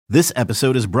This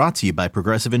episode is brought to you by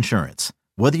Progressive Insurance.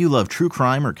 Whether you love true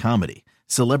crime or comedy,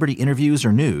 celebrity interviews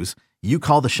or news, you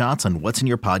call the shots on what's in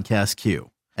your podcast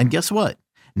queue. And guess what?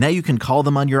 Now you can call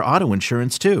them on your auto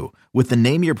insurance too with the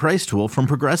Name Your Price tool from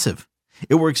Progressive.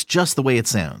 It works just the way it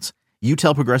sounds. You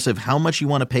tell Progressive how much you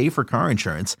want to pay for car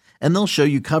insurance, and they'll show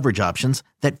you coverage options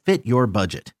that fit your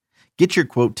budget. Get your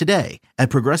quote today at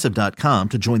Progressive.com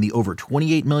to join the over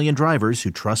 28 million drivers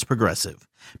who trust Progressive.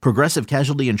 Progressive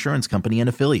Casualty Insurance Company and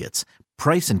Affiliates.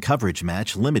 Price and coverage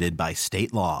match limited by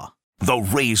state law. The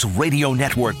Rays Radio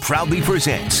Network proudly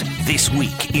presents This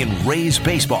Week in Rays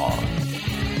Baseball.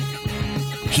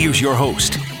 Here's your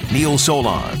host, Neil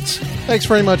Solondz. Thanks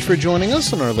very much for joining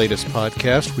us on our latest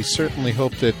podcast. We certainly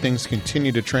hope that things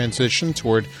continue to transition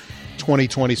toward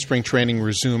 2020 spring training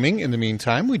resuming. In the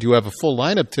meantime, we do have a full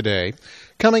lineup today.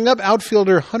 Coming up,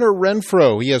 outfielder Hunter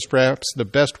Renfroe. He has perhaps the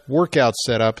best workout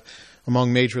setup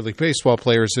among Major League Baseball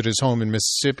players at his home in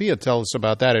Mississippi. He'll tell us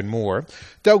about that and more.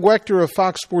 Doug Wechter of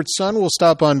Fox Sports Sun will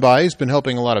stop on by. He's been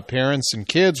helping a lot of parents and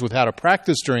kids with how to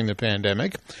practice during the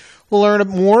pandemic. We'll learn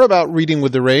more about Reading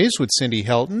with the Rays with Cindy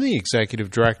Helton, the executive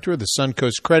director of the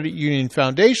Suncoast Credit Union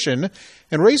Foundation.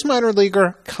 And Rays minor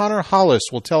leaguer Connor Hollis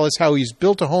will tell us how he's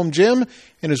built a home gym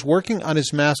and is working on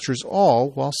his master's, all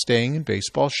while staying in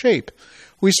baseball shape.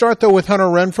 We start, though, with Hunter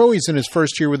Renfroe. He's in his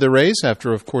first year with the Rays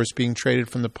after, of course, being traded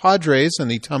from the Padres on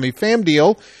the Tommy Pham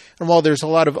deal. And while there's a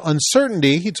lot of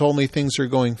uncertainty, he told me things are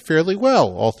going fairly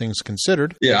well, all things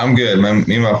considered. Yeah, I'm good.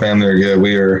 Me and my family are good.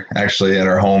 We are actually at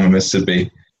our home in Mississippi,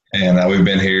 and we've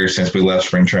been here since we left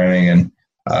spring training and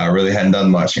really hadn't done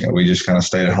much. We just kind of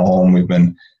stayed at home. We've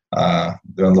been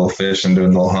doing a little fishing,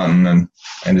 doing a little hunting,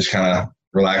 and just kind of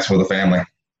relaxing with the family.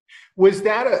 Was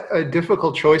that a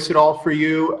difficult choice at all for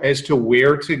you as to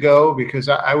where to go? Because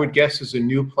I would guess as a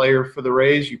new player for the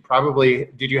Rays,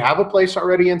 did you have a place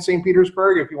already in St.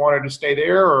 Petersburg if you wanted to stay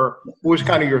there, or what was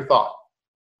kind of your thought?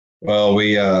 Well,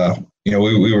 we kind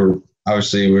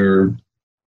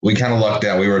of lucked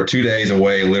out. We were 2 days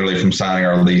away literally from signing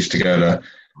our lease to go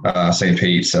to St.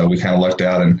 Pete. So we kind of lucked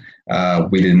out, and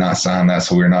we did not sign that.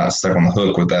 So we were not stuck on the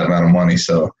hook with that amount of money.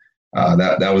 So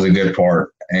that was a good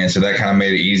part. And so that kind of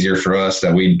made it easier for us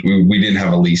that we didn't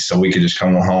have a lease, so we could just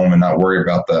come home and not worry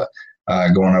about the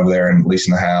going over there and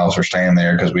leasing the house or staying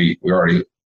there because we already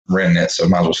renting it, so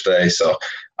might as well stay. So,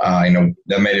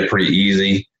 that made it pretty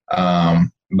easy.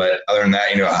 But other than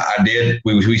that,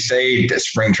 we stayed at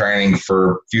spring training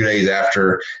for a few days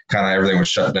after kind of everything was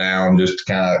shut down just to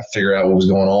kind of figure out what was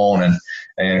going on.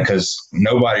 And because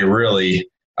nobody really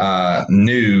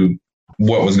knew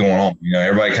what was going on.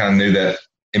 Everybody kind of knew that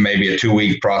it may be a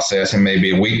 2-week process, it may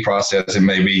be a week process, it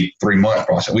may be 3-month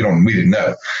process. We didn't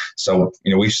know. So,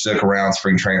 we stuck around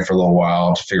spring training for a little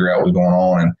while to figure out what was going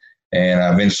on.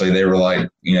 And eventually they were like,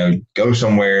 go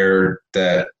somewhere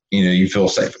that, you feel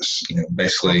safest,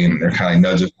 basically. And they're kind of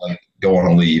nudging like, go on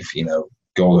and leave,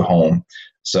 go home.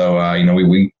 So,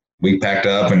 we packed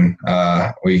up and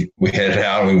we headed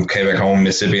out and we came back home to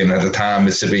Mississippi. And at the time,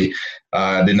 Mississippi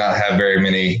did not have very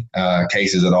many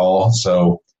cases at all.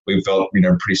 So we felt,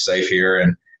 pretty safe here.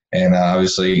 And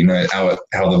obviously,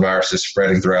 how the virus is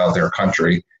spreading throughout their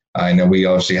country. I know we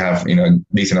obviously have, a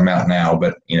decent amount now,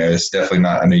 but, it's definitely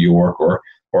not in New York or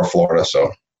Florida.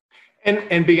 So.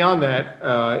 And beyond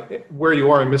that, where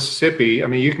you are in Mississippi, I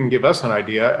mean, you can give us an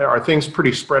idea. Are things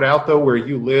pretty spread out, though, where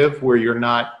you live, where you're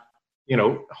not,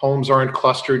 homes aren't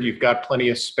clustered, you've got plenty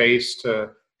of space to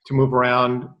move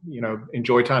around,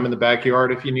 enjoy time in the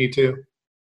backyard if you need to?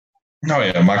 Oh,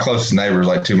 yeah. My closest neighbor is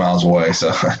like 2 miles away.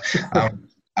 So I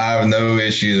have no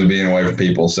issues with being away from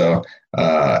people. So,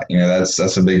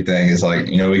 that's a big thing. It's like,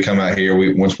 we come out here,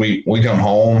 once we come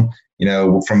home,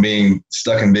 from being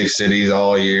stuck in big cities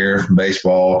all year,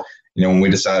 baseball, when we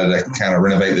decided to kind of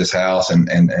renovate this house and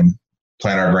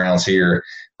plant our grounds here,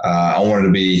 I wanted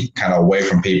to be kind of away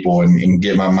from people and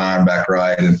get my mind back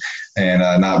right and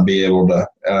not be able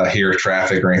to hear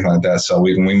traffic or anything like that. So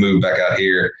when we moved back out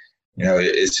here,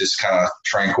 it's just kind of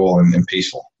tranquil and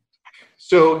peaceful.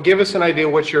 So give us an idea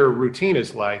what your routine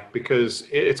is like, because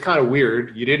it's kind of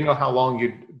weird. You didn't know how long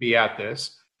you'd be at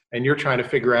this, and you're trying to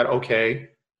figure out, okay,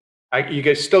 you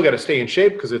guys still got to stay in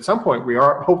shape because at some point we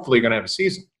are hopefully going to have a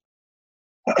season.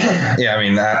 Yeah, I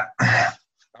mean,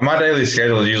 my daily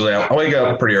schedule is usually I wake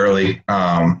up pretty early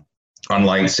on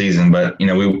late season, but,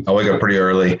 I wake up pretty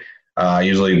early.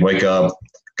 Usually wake up,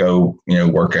 go,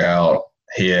 work out,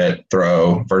 hit,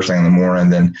 throw first thing in the morning.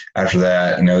 Then after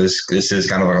that, this is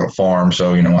kind of like a farm.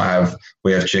 So,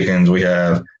 we have chickens, we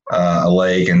have a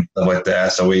lake and stuff like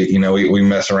that. So we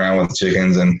mess around with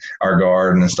chickens and our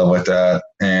garden and stuff like that.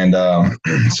 And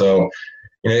so,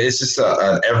 it's just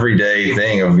an everyday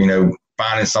thing of,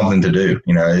 finding something to do.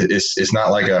 It's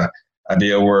not like a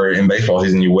deal where in baseball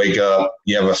season you wake up,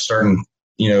 you have a certain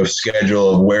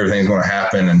schedule of where everything's going to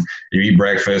happen, and you eat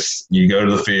breakfast, you go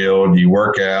to the field, you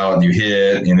work out, you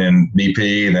hit, and then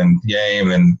BP, and then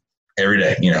game, and every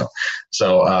day.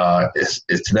 So it's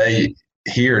today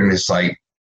here, and it's like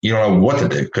you don't know what to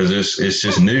do because it's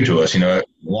just new to us. A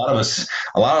lot of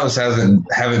us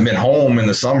haven't been home in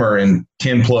the summer in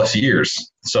 10 plus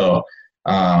years. So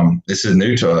this is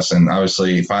new to us, and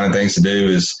obviously finding things to do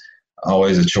is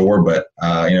always a chore. But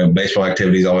baseball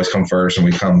activities always come first, and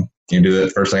we come do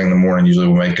that first thing in the morning. Usually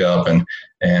we wake up and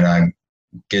I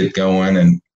get going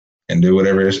and do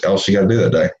whatever else you got to do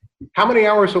that day. How many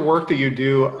hours of work do you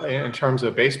do in terms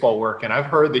of baseball work? And I've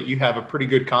heard that you have a pretty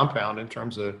good compound in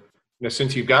terms of,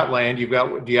 since you've got land, do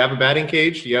you have a batting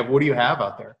cage? What do you have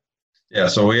out there? Yeah,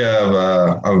 so we have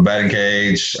a batting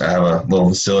cage. I have a little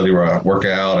facility where I work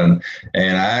out, and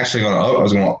I actually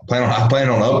plan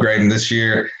on upgrading this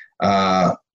year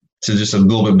to just a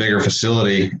little bit bigger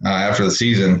facility after the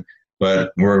season.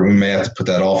 But we may have to put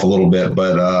that off a little bit.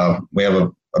 But we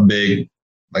have a big,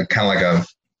 like kind of like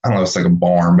I don't know, it's like a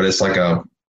barn, but it's like one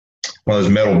of those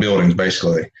metal buildings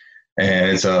basically,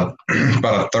 and it's about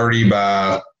a 30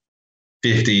 by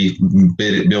 50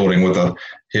 building with a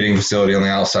hitting facility on the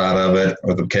outside of it,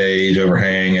 with a cage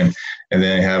overhang, and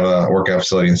then have a workout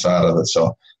facility inside of it.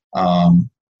 So, I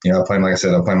plan on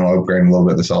upgrading a little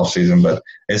bit this off season, but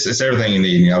it's everything you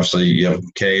need. Obviously, you have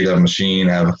a cage, have a machine,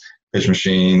 have pitch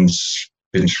machines,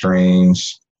 pitching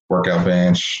screens, workout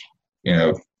bench,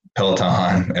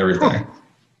 Peloton, everything.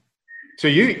 So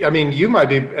you might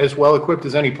be as well equipped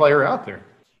as any player out there.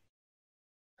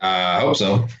 I hope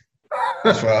so.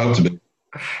 That's what I hope to be.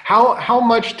 How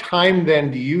much time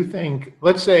then do you think,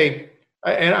 let's say,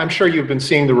 and I'm sure you've been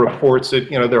seeing the reports that,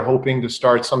 they're hoping to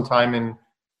start sometime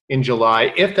in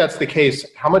July. If that's the case,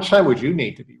 how much time would you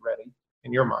need to be ready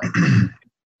in your mind?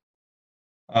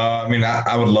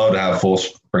 I would love to have full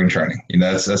spring training.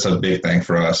 That's a big thing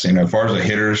for us. As far as the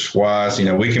hitters wise,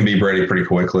 we can be ready pretty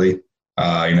quickly.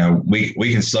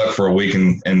 We can suck for a week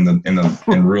in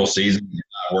real season.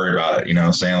 Not worry about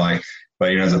it.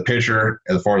 But as a pitcher,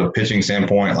 as far as the pitching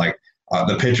standpoint,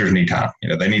 the pitchers need time.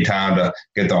 They need time to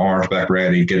get their arms back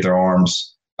ready, get their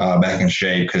arms back in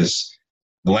shape, because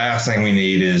the last thing we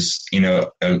need is, a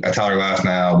Tyler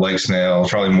Glasnow, Blake Snell,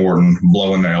 Charlie Morton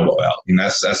blowing their elbow out.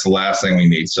 That's the last thing we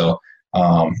need. So,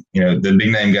 the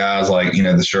big name guys like, the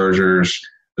Scherzers,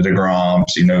 the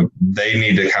DeGroms, they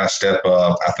need to kind of step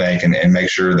up, I think, and make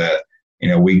sure that,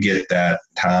 we get that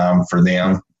time for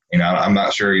them. I'm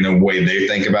not sure, the way they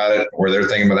think about it or they're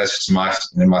thinking about it. That's just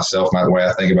the way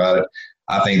I think about it.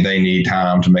 I think they need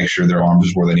time to make sure their arms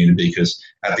is where they need to be, because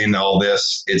at the end of all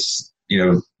this, it's,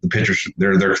 the pitchers,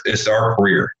 it's our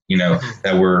career,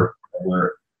 that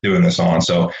we're doing this on.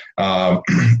 So,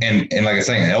 and like I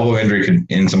say, an elbow injury could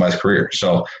end somebody's career.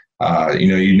 So,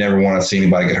 you never want to see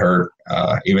anybody get hurt,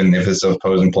 even if it's an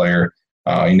opposing player.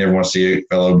 You never want to see a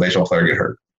fellow baseball player get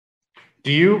hurt.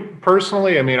 Do you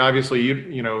personally, obviously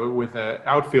with an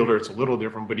outfielder, it's a little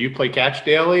different, but do you play catch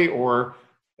daily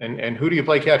and who do you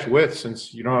play catch with,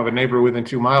 since you don't have a neighbor within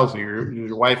 2 miles of you?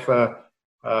 Your wife,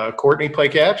 Courtney, play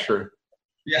catch, or?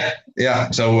 Yeah.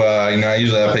 So, I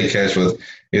usually play catch with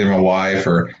either my wife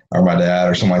or my dad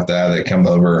or something like that comes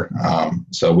over.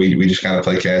 So we just kind of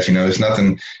play catch. It's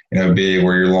nothing, big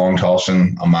where you're long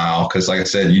tossing a mile, because like I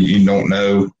said, you don't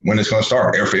know when it's going to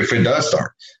start, if it does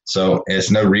start. So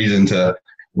it's no reason to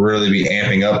really be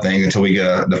amping up things until we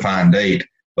get a defined date.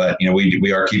 But,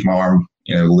 we are keeping my arm,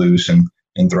 loose and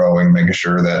throwing, making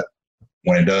sure that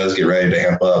when it does get ready to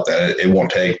amp up, that it won't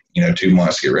take, 2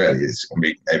 months to get ready. It's going to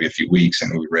be maybe a few weeks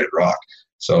and we'll be ready to rock.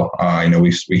 So,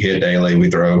 we hit daily, we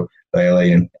throw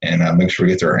daily, and make sure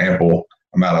we get their ample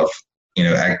amount of,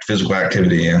 physical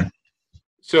activity in.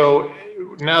 So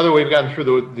now that we've gotten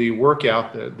through the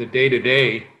workout, the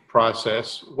day-to-day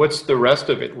process, what's the rest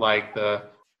of it like?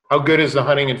 How good is the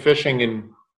hunting and fishing in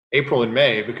April and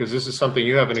May? Because this is something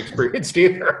you haven't experienced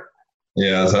either.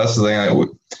 Yeah, so that's the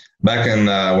thing. Back in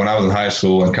when I was in high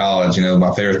school and college,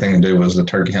 my favorite thing to do was the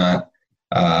turkey hunt.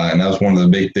 And that was one of the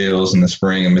big deals in the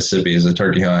spring in Mississippi, is a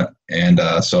turkey hunt. And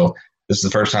so this is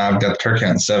the first time I've got the turkey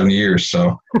hunt in 7 years.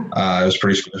 So it was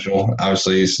pretty special.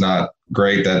 Obviously, it's not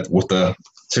great that with the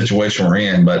situation we're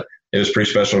in, but it was pretty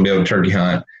special to be able to turkey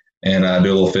hunt and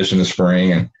do a little fish in the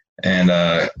spring and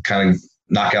kind of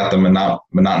knock out the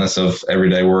monotonous of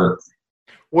everyday work.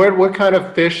 What kind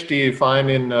of fish do you find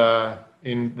in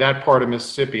that part of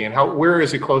Mississippi, and where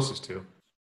is it closest to?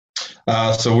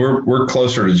 So we're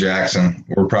closer to Jackson.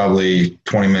 We're probably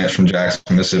 20 minutes from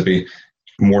Jackson, Mississippi,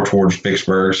 more towards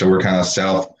Vicksburg. So we're kind of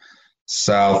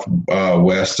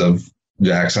southwest of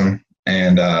Jackson,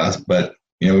 and but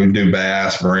we do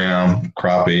bass, brim,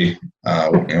 crappie,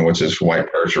 which is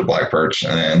white perch or black perch,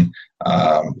 and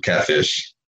then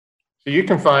catfish. So you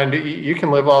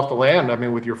can live off the land. I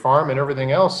mean, with your farm and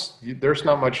everything else, there's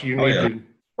not much you need to.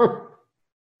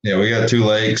 Yeah, we got 2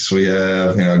 lakes. We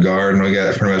have a garden. We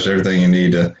got pretty much everything you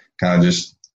need to kind of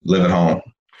just live at home.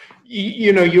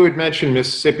 You had mentioned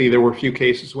Mississippi. There were a few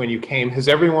cases when you came. Has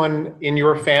everyone in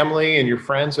your family and your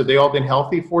friends, have they all been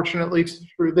healthy, fortunately,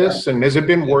 through this? And has it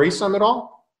been worrisome at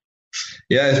all?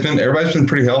 Yeah, everybody's been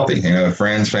pretty healthy.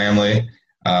 Friends, family.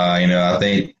 I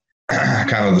think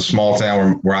kind of the small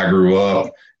town where I grew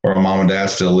up, where my mom and dad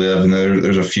still live, and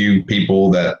there's a few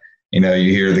people that you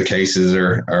hear the cases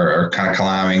are kind of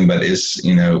climbing, but it's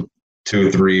 2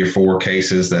 or 3 or 4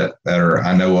 cases that are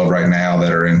I know of right now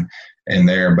that are in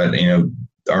there. But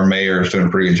our mayor is doing a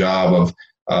pretty good job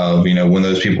of when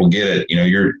those people get it,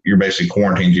 you're basically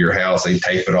quarantined to your house. They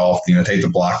tape it off, tape the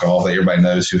block off. Everybody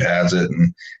knows who has it,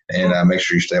 and make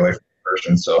sure you stay away from the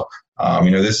person. So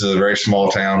this is a very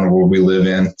small town where we live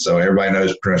in, so everybody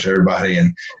knows pretty much everybody,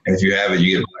 and if you have it,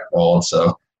 you get blackballed.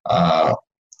 So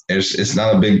it's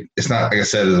not like I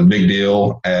said, it's a big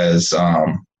deal as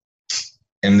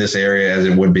in this area as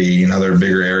it would be in other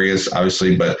bigger areas,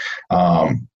 obviously, but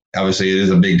obviously it is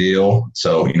a big deal.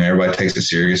 So everybody takes it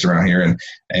serious around here,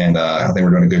 and I think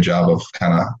we're doing a good job of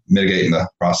kind of mitigating the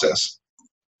process.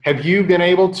 Have you been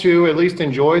able to at least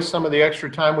enjoy some of the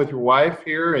extra time with your wife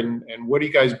here? And what are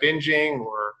you guys binging,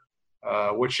 or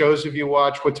what shows have you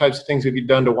watched? What types of things have you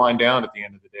done to wind down at the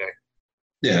end of the day?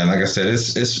 Yeah, like I said,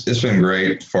 it's been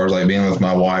great as far as like being with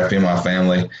my wife, being with my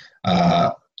family.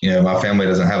 My family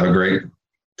doesn't have a great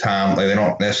time. Like, they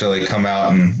don't necessarily come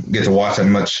out and get to watch that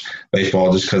much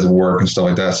baseball just because of work and stuff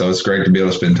like that. So it's great to be able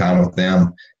to spend time with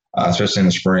them, especially in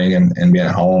the spring and being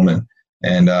at home.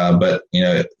 But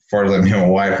as far as like me and my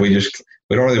wife, we don't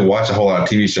really watch a whole lot of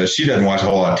TV shows. She doesn't watch a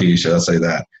whole lot of TV shows, I'll say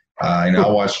that. I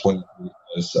watch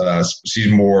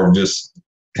she's more of just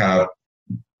kind of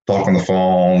talk on the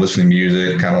phone, listen to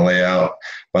music, kind of lay out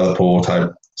by the pool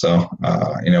type. So,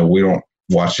 we don't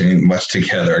watch much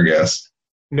together, I guess.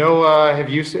 No, have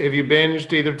you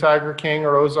binged either Tiger King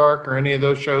or Ozark or any of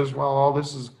those shows while all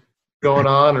this is going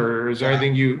on, or is there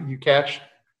anything you catch?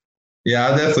 Yeah,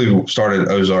 I definitely started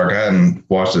Ozark. I hadn't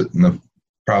watched it in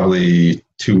probably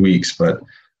 2 weeks, but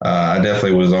I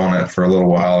definitely was on it for a little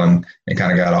while and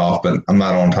kind of got off, but I'm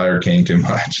not on Tiger King too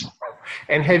much.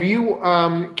 And have you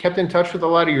kept in touch with a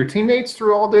lot of your teammates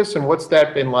through all this, and what's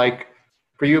that been like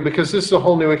for you? Because this is a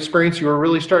whole new experience. You were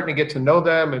really starting to get to know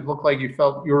them. It looked like you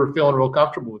were feeling real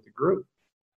comfortable with the group.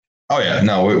 Oh, yeah.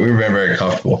 No, we've been very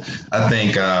comfortable. I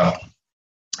think,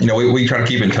 we try to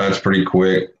keep in touch pretty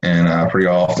quick and pretty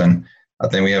often. I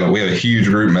think we have a huge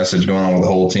group message going on with the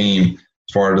whole team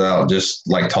as far as just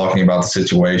like talking about the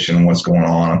situation and what's going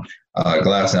on.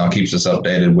 Glass now keeps us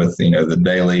updated with, the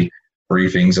daily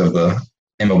briefings of the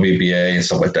MLBPA and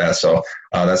stuff like that. So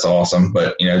that's awesome.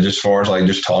 But, just as far as like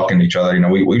just talking to each other,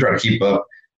 we try to keep up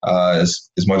as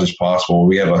much as possible.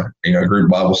 We have a group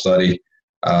Bible study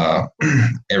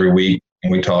every week,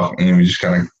 and we talk, and we just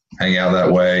kind of hang out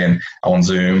that way and on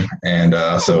Zoom. And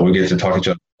so we get to talk to each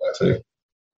other about that too.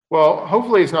 Well,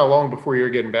 hopefully it's not long before you're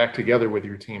getting back together with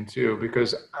your team too,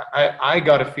 because I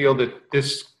got to feel that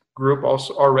this group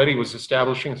also already was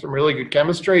establishing some really good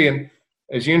chemistry. And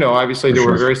as you know, obviously they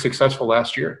were very successful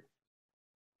last year.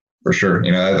 For sure.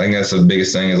 I think that's the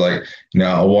biggest thing is like,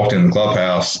 I walked in the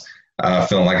clubhouse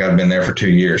feeling like I'd been there for 2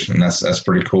 years. And that's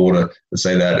pretty cool to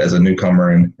say that as a newcomer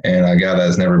and a guy that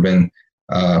has never been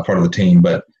part of the team.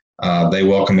 But they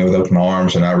welcomed me with open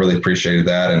arms, and I really appreciated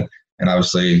that. And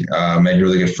obviously made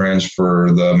really good friends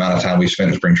for the amount of time we spent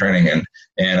in spring training.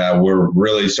 And we're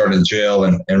really starting to gel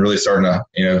and really starting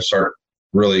to, start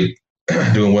really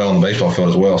doing well on the baseball field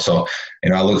as well. So, I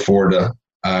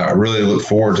really look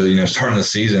forward to, starting the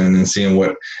season and then seeing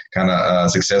what kind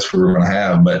of success we were going to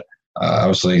have. But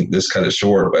obviously this cut it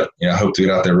short, but, I hope to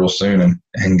get out there real soon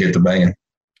and get the banging.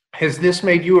 Has this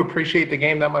made you appreciate the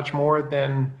game that much more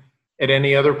than at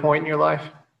any other point in your life?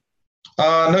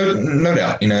 No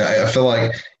doubt. I feel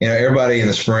like, everybody in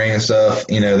the spring and stuff,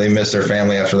 they miss their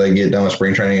family after they get done with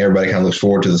spring training. Everybody kind of looks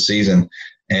forward to the season.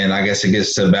 And I guess it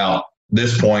gets to about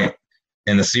this point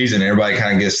in the season, everybody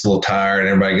kind of gets a little tired and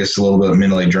everybody gets a little bit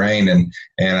mentally drained and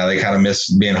they kind of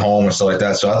miss being home and stuff like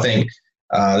that. So I think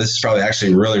this is probably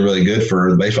actually really, really good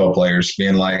for the baseball players,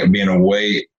 being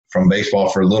away from baseball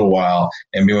for a little while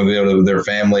and being able to with their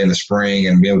family in the spring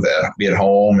and be able to be at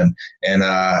home and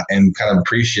kind of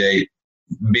appreciate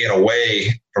being away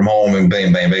from home and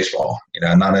playing baseball,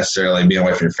 not necessarily being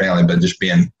away from your family, but just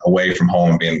being away from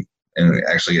home and being and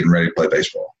actually getting ready to play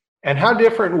baseball. And how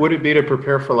different would it be to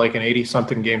prepare for like an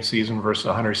 80-something game season versus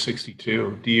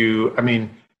 162?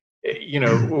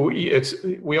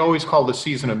 We always call the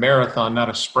season a marathon, not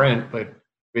a sprint, but if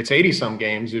it's 80-some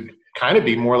games, it'd kind of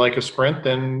be more like a sprint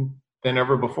than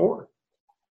ever before.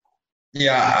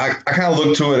 Yeah, I kind of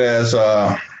look to it as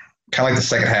kind of like the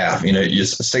second half.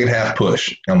 Just a second half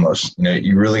push almost.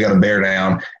 You really got to bear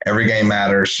down. Every game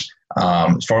matters.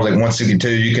 As far as like 162,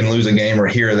 you can lose a game or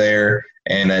here or there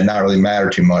and not really matter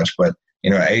too much. But,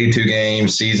 82 game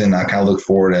season, I kind of look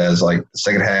forward as like the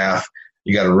second half.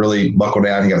 You got to really buckle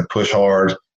down. You got to push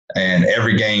hard. And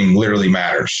every game literally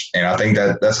matters. And I think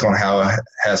that's going to how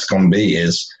it's going to be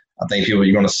is I think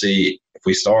you're going to see if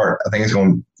we start, I think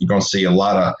you're going to see a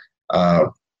lot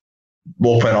of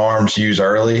bullpen arms used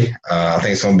early. I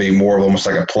think it's going to be more of almost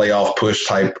like a playoff push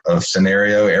type of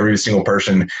scenario. Every single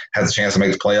person has a chance to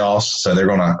make the playoffs, so they're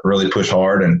going to really push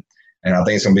hard. And I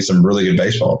think it's going to be some really good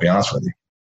baseball, to be honest with you.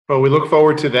 Well, we look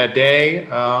forward to that day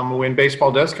when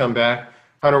baseball does come back.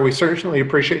 Hunter, we certainly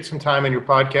appreciate some time in your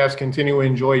podcast. Continue to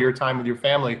enjoy your time with your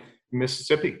family in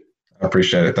Mississippi. I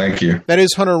appreciate it. Thank you. That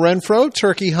is Hunter Renfroe,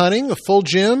 turkey hunting, a full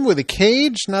gym with a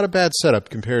cage. Not a bad setup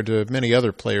compared to many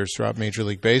other players throughout Major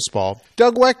League Baseball.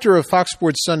 Doug Wechter of Fox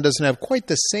Sports Sun doesn't have quite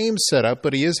the same setup,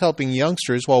 but he is helping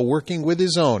youngsters while working with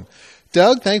his own.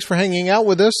 Doug, thanks for hanging out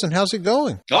with us, and how's it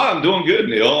going? Oh, I'm doing good,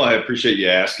 Neil. I appreciate you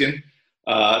asking.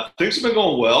 Things have been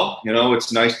going well.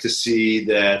 It's nice to see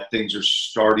that things are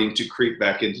starting to creep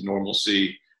back into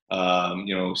normalcy.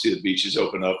 We see the beaches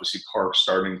open up. We see parks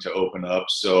starting to open up.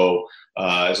 So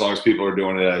as long as people are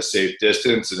doing it at a safe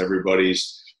distance and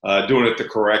everybody's doing it the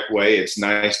correct way, it's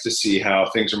nice to see how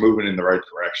things are moving in the right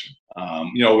direction.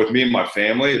 With me and my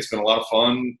family, it's been a lot of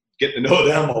fun getting to know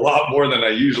them a lot more than I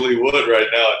usually would right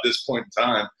now at this point in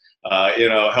time.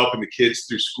 Helping the kids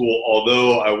through school,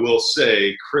 although I will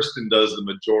say Kristen does the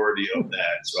majority of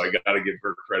that. So I got to give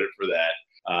her credit for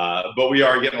that. But we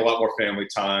are getting a lot more family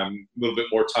time, a little bit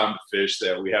more time to fish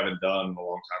that we haven't done in a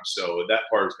long time. So that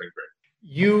part has been great.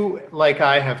 You, like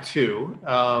I have too,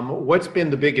 what's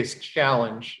been the biggest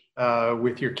challenge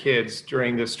with your kids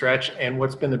during this stretch, and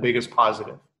what's been the biggest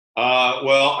positive?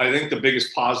 Well, I think the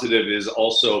biggest positive is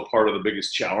also part of the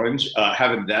biggest challenge.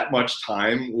 Having that much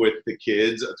time with the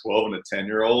kids, a 12 and a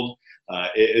 10-year-old,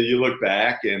 you look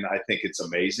back and I think it's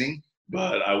amazing.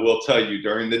 But I will tell you,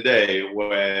 during the day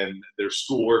when their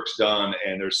schoolwork's done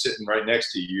and they're sitting right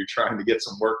next to you, you're trying to get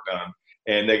some work done,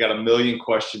 and they got a million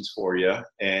questions for you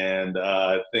and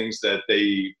things that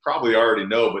they probably already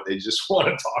know, but they just want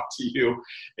to talk to you,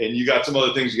 and you got some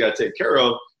other things you got to take care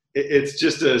of. It's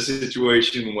just a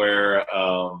situation where,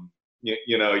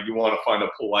 you want to find a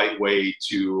polite way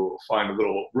to find a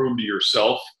little room to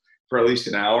yourself for at least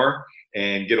an hour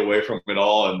and get away from it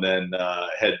all, and then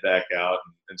head back out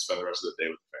and spend the rest of the day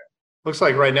with the family. Looks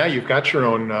like right now you've got your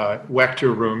own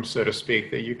Wechter room, so to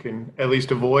speak, that you can at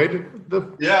least avoid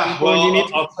the. Yeah, well,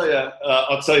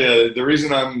 I'll tell you, the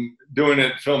reason I'm doing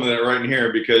it, filming it right in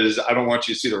here, because I don't want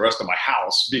you to see the rest of my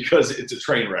house because it's a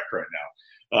train wreck right now.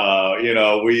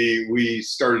 We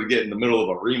started to get in the middle of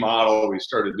a remodel. We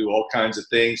started to do all kinds of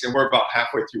things, and we're about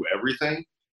halfway through everything.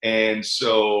 And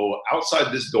so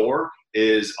outside this door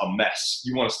is a mess.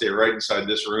 You want to stay right inside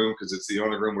this room because it's the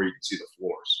only room where you can see the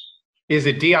floors. Is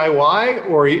it DIY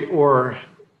or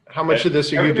how much of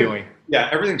this are you doing? Yeah,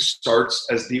 everything starts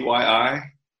as DIY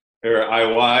or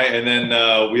IY, and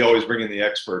then we always bring in the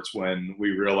experts when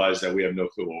we realize that we have no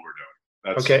clue what we're doing.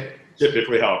 That's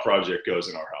typically how a project goes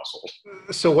in our household.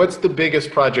 So what's the biggest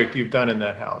project you've done in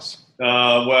that house?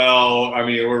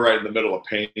 We're right in the middle of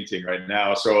painting right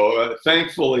now. So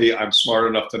thankfully, I'm smart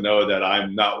enough to know that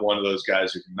I'm not one of those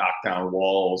guys who can knock down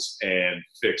walls and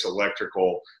fix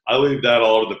electrical. I leave that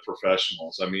all to the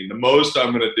professionals. The most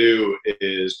I'm going to do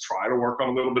is try to work on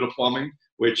a little bit of plumbing,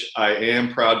 which I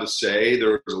am proud to say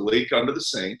there was a leak under the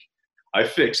sink. I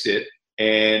fixed it,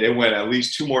 and it went at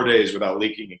least 2 more days without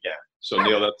leaking again. So,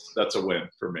 Neil, that's a win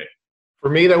for me. For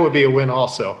me, that would be a win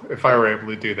also if I were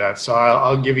able to do that. So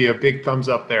I'll give you a big thumbs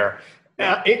up there.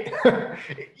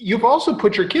 You've also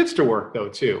put your kids to work, though,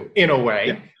 too, in a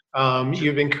way. Yeah.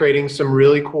 You've been creating some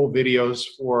really cool videos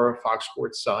for Fox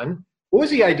Sports Sun. What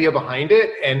was the idea behind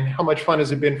it, and how much fun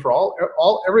has it been for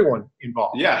everyone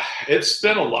involved? Yeah, it's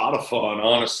been a lot of fun,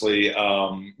 honestly.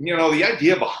 The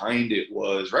idea behind it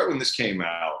was right when this came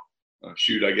out.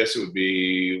 I guess it would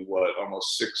be,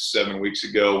 almost 6-7 weeks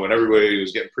ago when everybody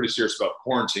was getting pretty serious about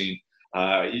quarantine.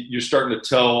 You're starting to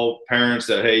tell parents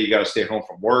that, hey, you got to stay home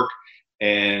from work.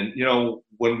 And,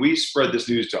 when we spread this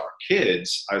news to our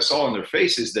kids, I saw on their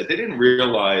faces that they didn't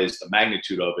realize the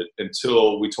magnitude of it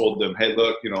until we told them, hey,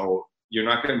 look, you're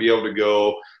not going to be able to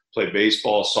go play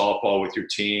baseball, softball with your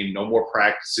team. No more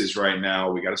practices right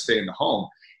now. We got to stay in the home.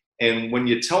 And when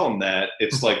you tell them that,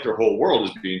 it's like their whole world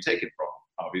is being taken from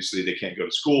them. Obviously, they can't go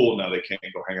to school. Now they can't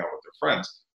go hang out with their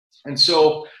friends. And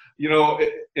so,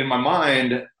 in my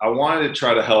mind, I wanted to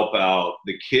try to help out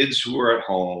the kids who are at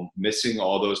home missing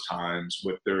all those times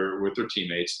with their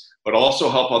teammates, but also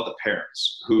help out the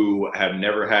parents who have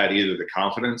never had either the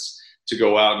confidence to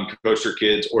go out and coach their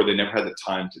kids, or they never had the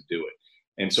time to do it.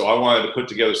 And so I wanted to put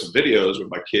together some videos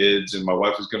with my kids, and my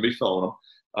wife is going to be filming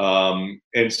them.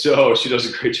 And so she does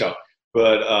a great job.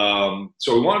 But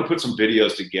so we wanted to put some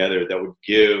videos together that would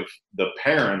give the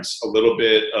parents a little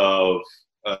bit of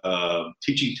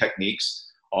teaching techniques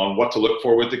on what to look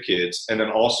for with the kids, and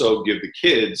then also give the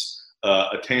kids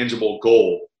a tangible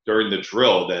goal during the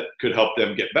drill that could help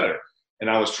them get better. And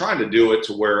I was trying to do it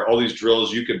to where all these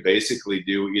drills you can basically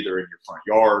do either in your front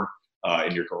yard,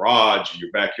 in your garage, in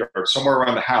your backyard, somewhere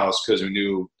around the house, because we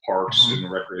knew parks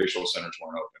and recreational centers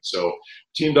weren't open. So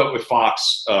teamed up with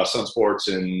Fox Sun Sports,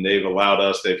 and they've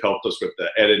helped us with the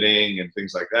editing and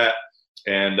things like that.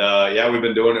 And we've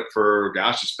been doing it for,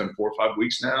 it's been 4 or 5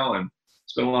 weeks now, and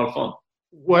it's been a lot of fun.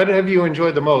 What have you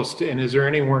enjoyed the most? And is there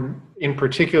anyone in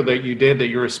particular that you did that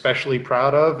you're especially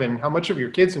proud of? And how much of your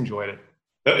kids enjoyed it?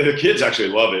 The kids actually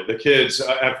love it. The kids,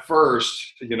 at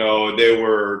first, they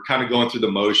were kind of going through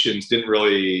the motions, didn't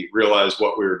really realize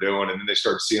what we were doing. And then they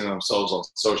started seeing themselves on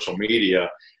social media.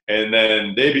 And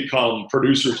then they become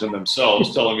producers in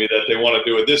themselves, telling me that they want to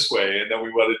do it this way. And then we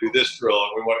want to do this drill.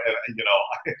 And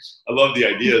I love the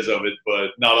ideas of it,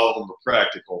 but not all of them are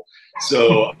practical.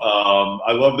 So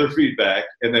I love their feedback.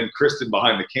 And then Kristen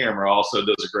behind the camera also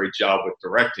does a great job with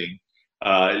directing.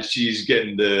 She's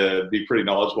getting to be pretty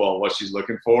knowledgeable on what she's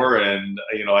looking for. And,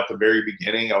 at the very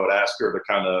beginning, I would ask her to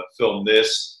kind of film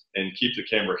this and keep the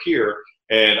camera here.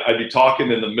 And I'd be talking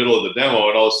in the middle of the demo,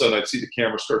 and all of a sudden I'd see the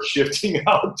camera start shifting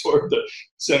out toward the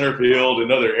center field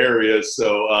and other areas.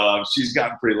 So she's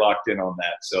gotten pretty locked in on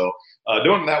that. So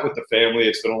doing that with the family,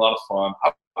 it's been a lot of fun.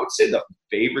 I would say the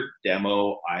favorite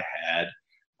demo I had,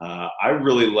 I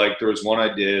really liked, there was one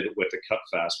I did with the cut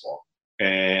fastball.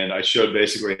 And I showed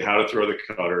basically how to throw the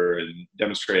cutter and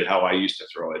demonstrated how I used to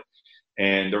throw it.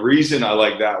 And the reason I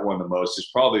like that one the most is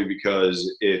probably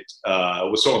because it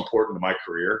was so important to my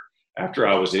career. After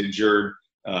I was injured,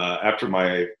 after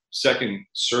my second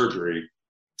surgery,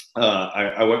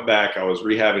 I went back. I was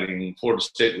rehabbing in Florida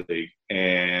State League,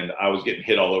 and I was getting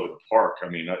hit all over the park. I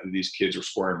mean, these kids were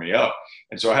squaring me up.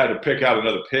 And so I had to pick out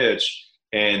another pitch.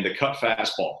 And the cut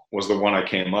fastball was the one I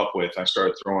came up with. I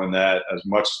started throwing that as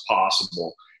much as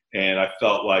possible. And I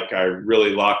felt like I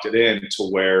really locked it in to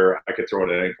where I could throw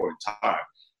it at any point in time.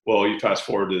 Well, you fast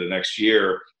forward to the next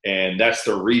year, and that's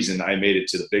the reason I made it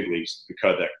to the big leagues,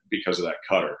 because of that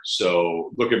cutter.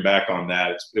 So looking back on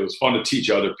that, it was fun to teach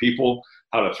other people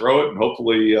how to throw it, and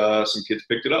hopefully some kids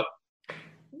picked it up.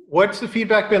 What's the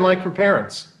feedback been like from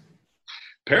parents?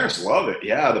 Parents love it.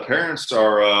 Yeah, the parents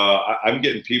are I'm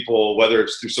getting people, whether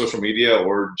it's through social media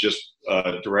or just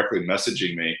directly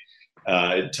messaging me,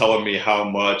 telling me how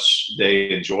much they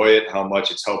enjoy it, how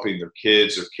much it's helping their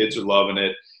kids are loving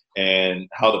it, and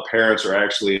how the parents are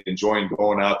actually enjoying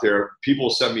going out there. People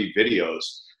send me videos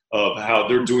of how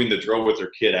they're doing the drill with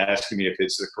their kid, asking me if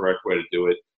it's the correct way to do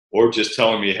it, or just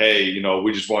telling me, hey,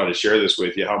 we just wanted to share this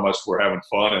with you, how much we're having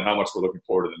fun and how much we're looking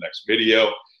forward to the next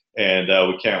video. And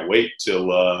we can't wait till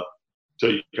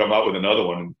you come out with another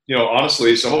one.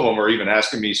 Honestly, some of them are even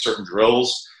asking me certain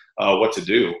drills, what to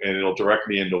do, and it'll direct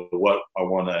me into what I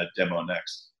want to demo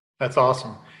next. That's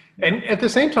awesome. And at the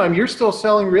same time, you're still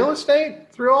selling real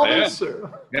estate through all this?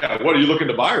 Yeah. What are you looking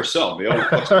to buy or sell?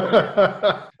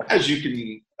 As you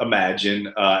can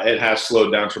imagine, it has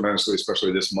slowed down tremendously,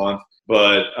 especially this month.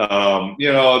 But,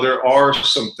 there are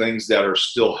some things that are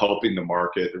still helping the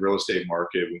market, the real estate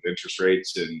market, with interest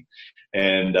rates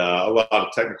and a lot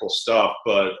of technical stuff.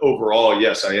 But overall,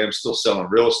 yes, I am still selling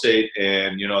real estate.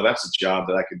 And, that's a job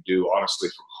that I can do, honestly,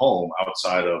 from home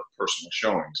outside of personal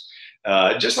showings.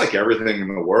 Just like everything in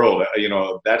the world,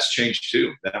 that's changed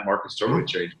too. That market's totally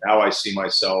changed. Now I see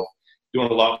myself doing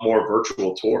a lot more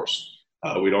virtual tours.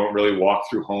 We don't really walk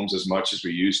through homes as much as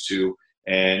we used to.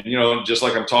 And, just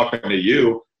like I'm talking to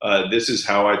you, this is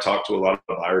how I talk to a lot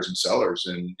of buyers and sellers.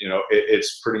 And,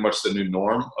 it's pretty much the new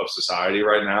norm of society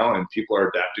right now, and people are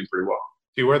adapting pretty well.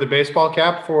 Do you wear the baseball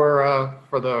cap for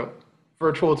the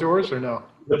virtual tours or no?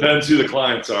 Depends who the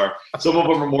clients are. Some of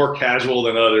them are more casual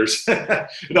than others.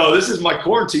 No, this is my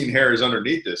quarantine hair is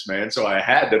underneath this, man. So I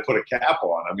had to put a cap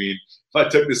on. I mean, if I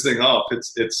took this thing off,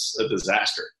 it's a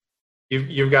disaster.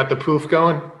 You've got the poof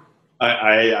going?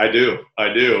 I do.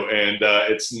 And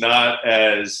it's not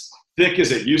as thick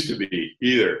as it used to be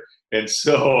either. And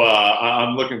so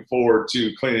I'm looking forward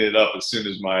to cleaning it up as soon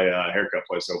as my haircut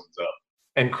place opens up.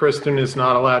 And Kristen is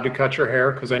not allowed to cut your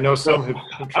hair because I know some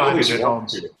have tried it at home.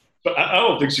 But I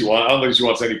don't think she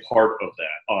wants any part of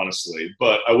that, honestly.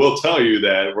 But I will tell you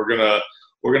that we're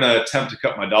gonna attempt to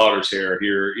cut my daughter's hair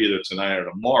here either tonight or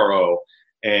tomorrow,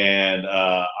 and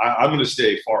I'm gonna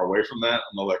stay far away from that.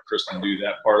 I'm gonna let Kristen do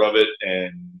that part of it,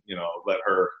 and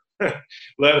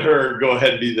let her go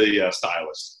ahead and be the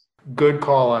stylist. Good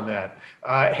call on that.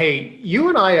 Hey, you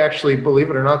and I actually, believe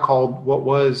it or not, called what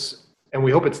was, and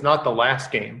we hope it's not the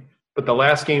last game, but the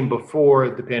last game before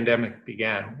the pandemic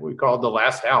began. We called the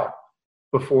last out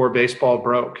before baseball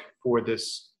broke for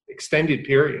this extended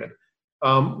period.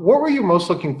 What were you most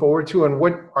looking forward to, and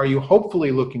what are you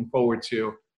hopefully looking forward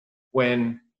to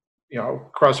when,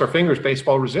 cross our fingers,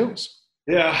 baseball resumes?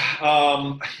 Yeah,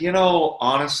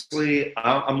 honestly,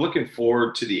 I'm looking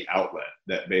forward to the outlet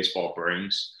that baseball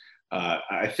brings.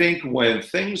 I think when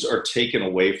things are taken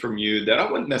away from you, that I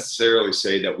wouldn't necessarily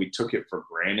say that we took it for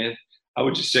granted. I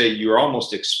would just say you're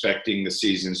almost expecting the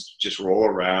seasons to just roll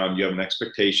around. You have an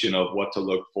expectation of what to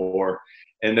look for.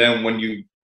 And then when you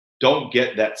don't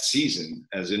get that season,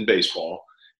 as in baseball,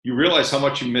 you realize how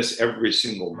much you miss every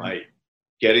single night,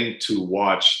 getting to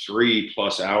watch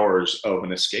 3+ hours of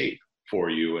an escape for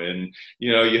you. And,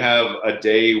 you have a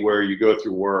day where you go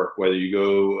through work, whether you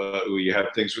go, you have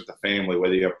things with the family,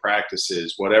 whether you have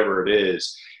practices, whatever it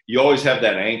is, you always have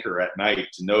that anchor at night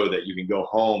to know that you can go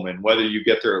home. And whether you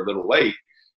get there a little late,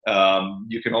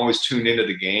 you can always tune into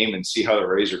the game and see how the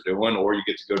Rays are doing, or you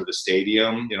get to go to the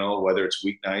stadium, whether it's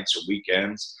weeknights or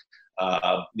weekends.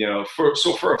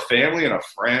 For a family and a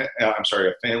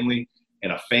family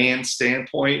and a fan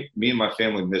standpoint, me and my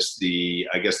family missed the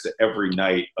every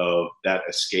night of that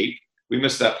escape. We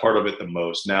missed that part of it the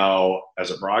most. Now, as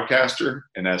a broadcaster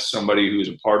and as somebody who's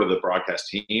a part of the broadcast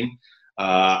team,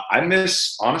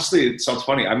 honestly, it sounds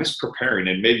funny, I miss preparing,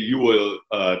 and maybe you will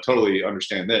totally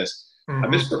understand this. Mm-hmm. I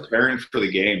miss preparing for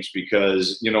the games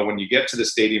because, when you get to the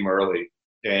stadium early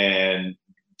and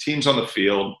teams on the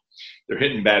field, they're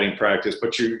hitting batting practice,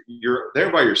 but you're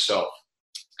there by yourself.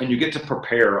 And you get to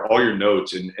prepare all your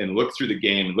notes and look through the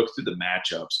game and look through the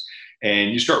matchups.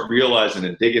 And you start realizing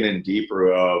and digging in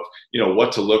deeper of,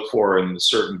 what to look for in a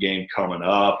certain game coming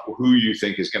up, who you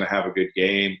think is going to have a good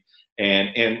game.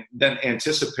 And then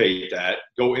anticipate that,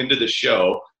 go into the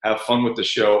show, have fun with the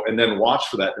show, and then watch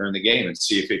for that during the game and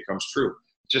see if it comes true.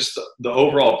 Just the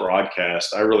overall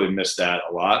broadcast, I really miss that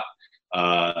a lot.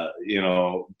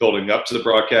 Building up to the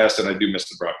broadcast, and I do miss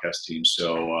the broadcast team.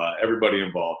 So everybody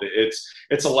involved,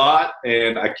 it's a lot,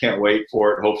 and I can't wait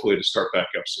for it, hopefully, to start back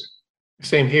up soon.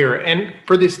 Same here. And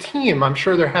for this team, I'm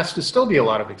sure there has to still be a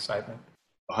lot of excitement.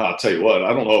 I'll tell you what,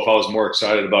 I don't know if I was more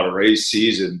excited about a Rays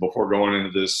season before going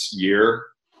into this year.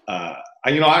 I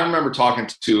remember talking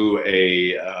to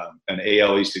an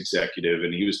AL East executive,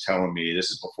 and he was telling me, this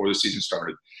is before the season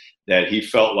started, that he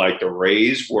felt like the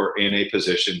Rays were in a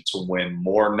position to win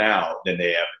more now than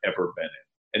they have ever been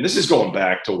in. And this is going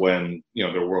back to when,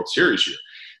 their World Series year.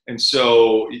 And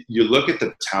so you look at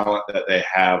the talent that they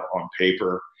have on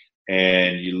paper,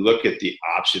 and you look at the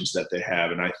options that they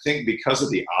have. And I think because of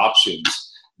the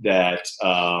options that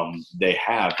they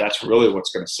have, that's really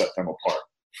what's going to set them apart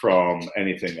from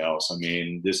anything else. I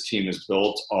mean, this team is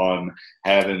built on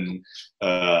having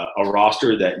a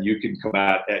roster that you can come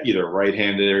at either a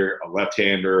right-hander, a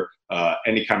left-hander,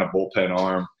 any kind of bullpen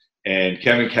arm. And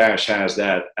Kevin Cash has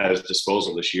that at his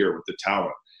disposal this year with the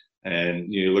talent.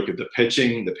 And you look at the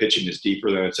pitching is deeper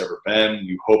than it's ever been.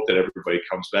 You hope that everybody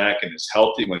comes back and is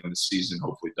healthy when the season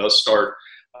hopefully does start.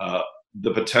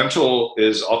 The potential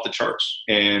is off the charts.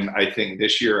 And I think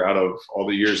this year, out of all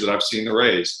the years that I've seen the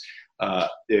Rays,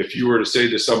 if you were to say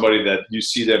to somebody that you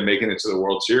see them making it to the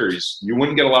World Series, you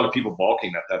wouldn't get a lot of people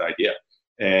balking at that idea.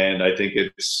 And I think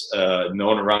it's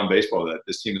known around baseball that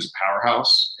this team is a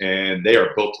powerhouse, and they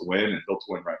are built to win and built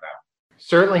to win right now.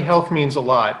 Certainly health means a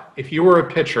lot. If you were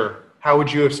a pitcher, how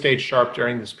would you have stayed sharp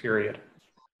during this period?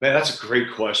 Man, that's a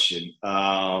great question.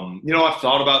 I've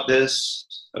thought about this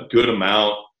a good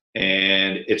amount,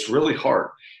 and it's really hard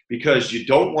because you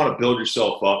don't want to build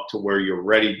yourself up to where you're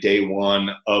ready day one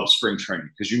of spring training,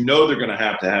 because they're going to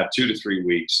have 2 to 3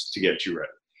 weeks to get you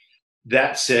ready.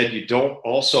 That said, you don't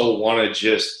also want to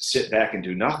just sit back and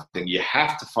do nothing. You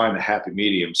have to find a happy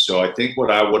medium. So I think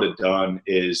what I would have done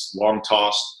is long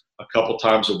tossed a couple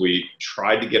times a week,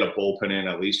 tried to get a bullpen in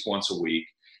at least once a week.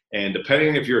 And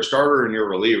depending if you're a starter and you're a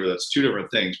reliever, that's two different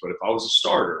things. But if I was a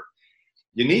starter,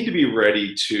 you need to be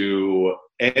ready to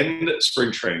end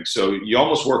spring training. So you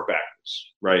almost work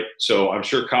backwards, right? So I'm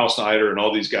sure Kyle Snyder and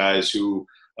all these guys who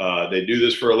They do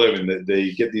this for a living.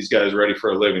 They get these guys ready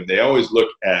for a living. They always look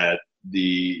at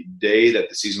the day that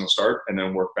the season will start and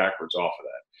then work backwards off of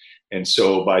that. And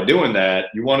so by doing that,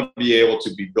 you want to be able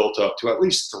to be built up to at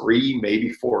least 3,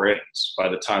 maybe 4 innings by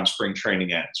the time spring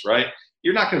training ends, right?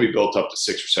 You're not going to be built up to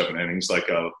 6 or 7 innings like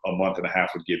a month and a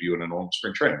half would give you in a normal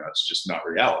spring training. That's just not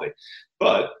reality.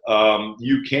 But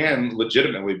you can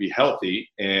legitimately be healthy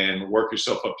and work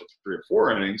yourself up to 3 or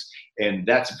 4 innings, and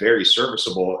that's very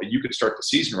serviceable. You could start the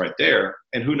season right there,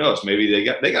 and who knows? Maybe they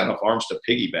got enough arms to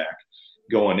piggyback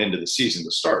going into the season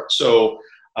to start. So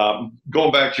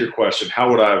going back to your question, how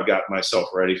would I have gotten myself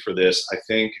ready for this? I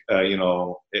think,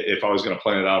 if I was going to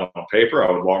plan it out on paper,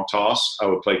 I would long toss. I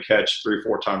would play catch 3 or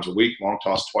 4 times a week, long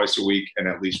toss twice a week, and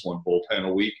at least 1 bullpen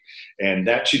a week. And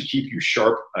that should keep you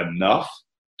sharp enough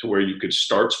to where you could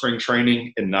start spring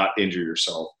training and not injure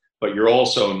yourself. But you're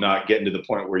also not getting to the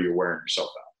point where you're wearing yourself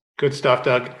out. Good stuff,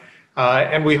 Doug.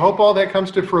 And we hope all that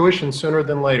comes to fruition sooner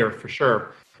than later, for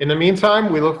sure. In the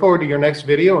meantime, we look forward to your next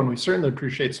video, and we certainly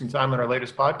appreciate some time on our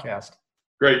latest podcast.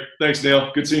 Great. Thanks, Neil.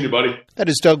 Good seeing you, buddy. That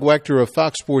is Doug Wechter of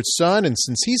Fox Sports Sun, and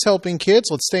since he's helping kids,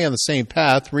 let's stay on the same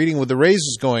path. Reading with the Rays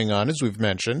is going on, as we've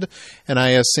mentioned, and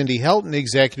I asked Cindy Helton,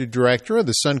 Executive Director of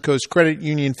the Suncoast Credit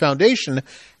Union Foundation,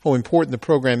 how important the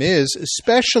program is,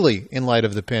 especially in light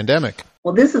of the pandemic.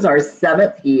 Well, this is our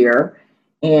 7th year,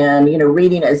 and,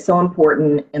 reading is so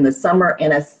important in the summer,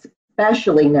 and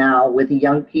especially now with the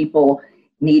young people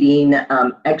needing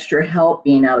extra help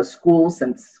being out of school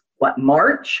since,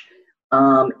 March,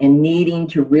 and needing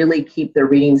to really keep their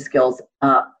reading skills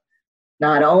up,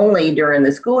 not only during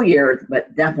the school year,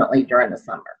 but definitely during the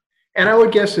summer. And I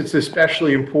would guess it's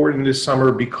especially important this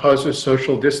summer because of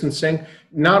social distancing,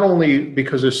 not only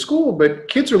because of school, but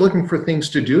kids are looking for things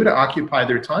to do to occupy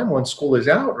their time when school is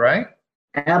out, right?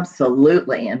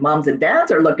 Absolutely. And moms and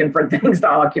dads are looking for things to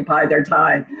occupy their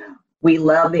time. We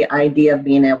love the idea of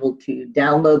being able to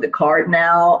download the card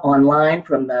now online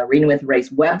from the Reading with the Rays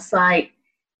website.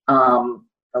 The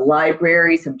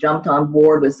libraries have jumped on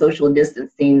board with social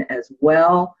distancing as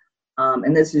well.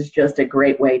 And this is just a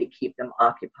great way to keep them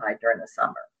occupied during the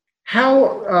summer.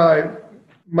 How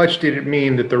much did it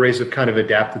mean that the Rays have kind of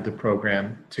adapted the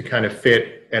program to kind of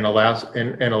fit and allow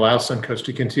Suncoast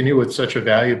to continue with such a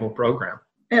valuable program?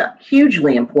 Yeah,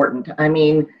 hugely important. I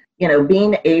mean,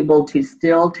 being able to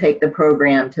still take the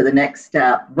program to the next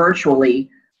step virtually,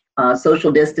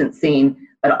 social distancing,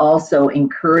 but also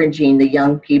encouraging the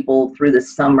young people through the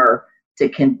summer to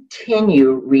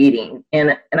continue reading.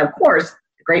 And of course,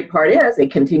 the great part is they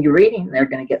continue reading, they're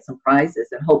going to get some prizes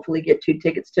and hopefully get 2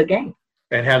 tickets to a game.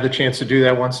 And have the chance to do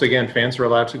that once again. Fans are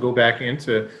allowed to go back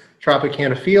into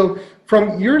Tropicana Field.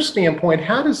 From your standpoint,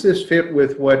 how does this fit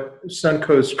with what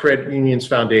Suncoast Credit Union's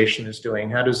foundation is doing?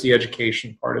 How does the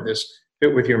education part of this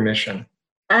fit with your mission?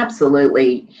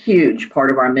 Absolutely, huge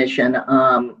part of our mission.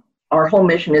 Our whole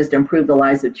mission is to improve the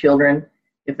lives of children,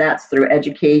 if that's through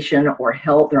education or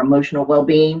health or emotional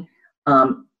well-being.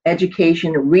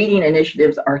 Education, reading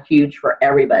initiatives are huge for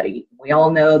everybody. We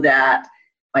all know that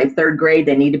by 3rd grade,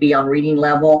 they need to be on reading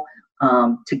level.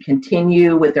 To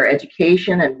continue with their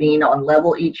education and being on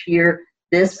level each year,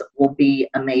 this will be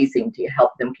amazing to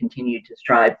help them continue to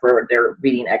strive for their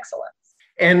reading excellence.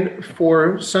 And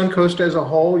for Suncoast as a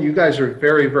whole, you guys are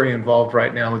very, very involved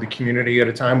right now with the community at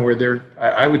a time where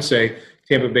I would say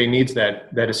Tampa Bay needs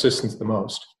that assistance the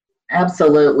most.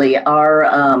 Absolutely.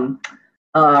 Our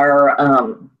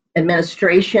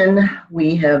administration,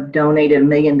 we have donated $1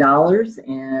 million,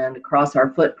 and across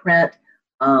our footprint,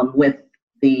 with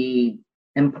the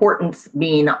importance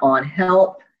being on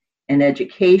health and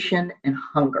education and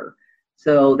hunger.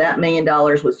 So that $1 million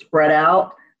was spread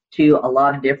out to a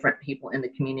lot of different people in the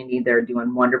community that are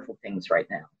doing wonderful things right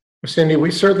now. Cindy, we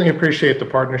certainly appreciate the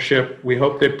partnership. We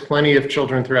hope that plenty of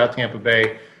children throughout Tampa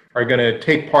Bay are going to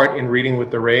take part in Reading with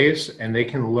the Rays, and they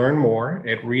can learn more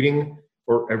at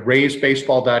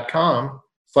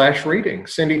raysbaseball.com/reading.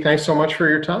 Cindy, thanks so much for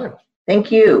your time.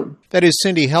 Thank you. That is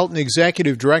Cindy Helton,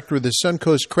 Executive Director of the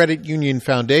Suncoast Credit Union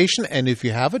Foundation. And if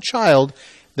you have a child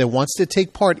that wants to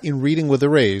take part in Reading with the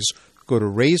Rays, go to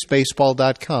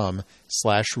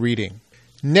raysbaseball.com/reading.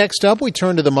 Next up, we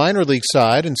turn to the minor league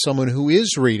side, and someone who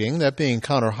is reading, that being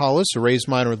Connor Hollis, a Rays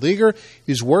minor leaguer,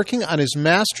 is working on his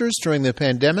master's during the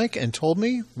pandemic and told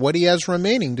me what he has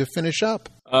remaining to finish up.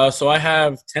 So I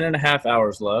have 10 and a half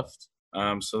hours left.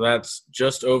 So that's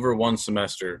just over 1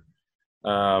 semester.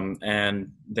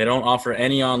 And they don't offer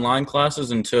any online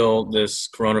classes until this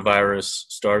coronavirus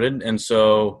started. And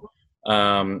so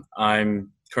I'm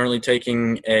currently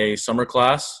taking a summer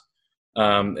class.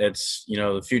 It's,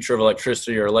 the future of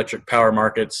electricity or electric power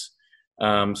markets.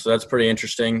 So that's pretty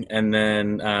interesting. And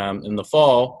then in the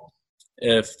fall,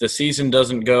 if the season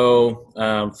doesn't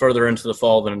go further into the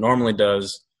fall than it normally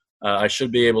does, I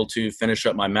should be able to finish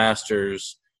up my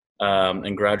master's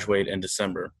and graduate in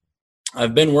December.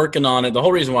 I've been working on it. The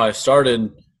whole reason why I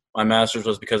started my master's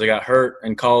was because I got hurt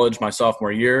in college my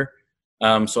sophomore year.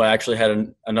 So I actually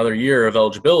had another year of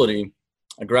eligibility.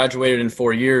 I graduated in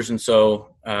 4 years, and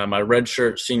so my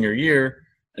redshirt senior year,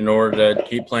 in order to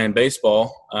keep playing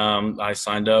baseball, I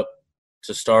signed up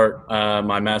to start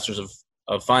my Master's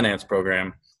of Finance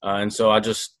program. And so I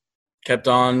just kept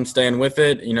on staying with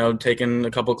it, taking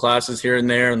a couple classes here and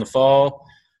there in the fall.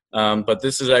 But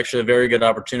this is actually a very good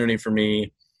opportunity for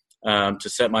me to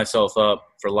set myself up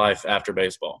for life after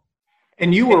baseball.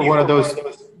 And you were one of those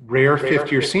rare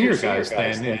fifth-year senior guys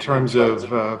then in terms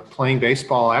of playing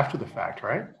baseball after the fact,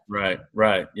 right?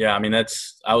 Right. Yeah, I mean,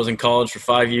 I was in college for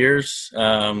 5 years,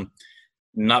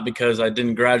 not because I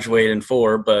didn't graduate in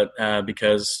 4, but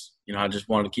because, I just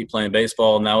wanted to keep playing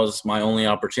baseball, and that was my only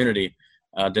opportunity.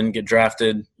 Didn't get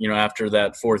drafted, after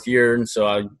that 4th year, and so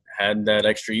I had that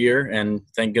extra year, and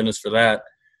thank goodness for that.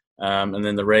 And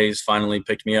then the Rays finally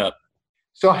picked me up.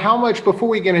 So how much, before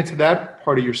we get into that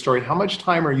part of your story, how much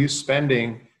time are you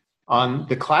spending on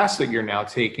the class that you're now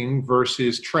taking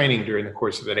versus training during the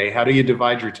course of the day? How do you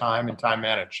divide your time and time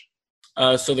manage?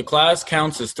 So the class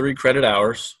counts as 3 credit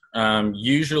hours.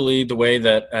 Usually the way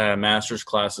that master's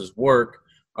classes work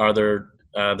are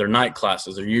they're night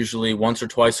classes. They're usually once or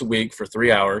twice a week for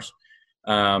 3 hours.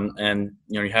 And,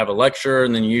 you have a lecture,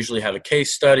 and then you usually have a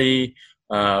case study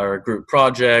or a group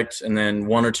project, and then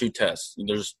 1 or 2 tests.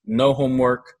 There's no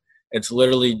homework. It's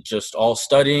literally just all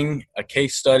studying, a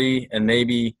case study, and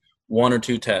maybe 1 or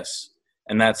 2 tests,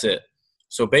 and that's it.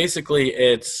 So basically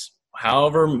it's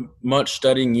however much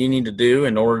studying you need to do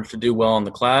in order to do well in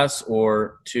the class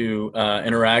or to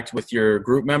interact with your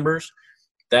group members.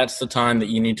 That's the time that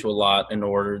you need to allot in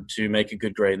order to make a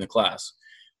good grade in the class.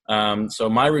 So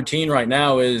my routine right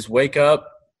now is wake up,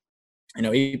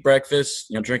 eat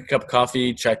breakfast, drink a cup of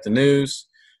coffee, check the news,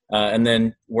 and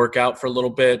then work out for a little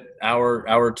bit, hour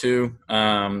or two,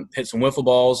 hit some wiffle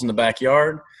balls in the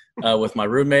backyard with my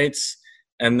roommates.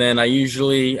 And then I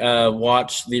usually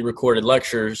watch the recorded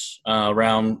lectures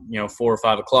around, 4 or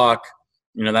 5 o'clock.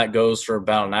 That goes for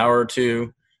about an hour or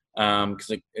two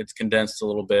because it's condensed a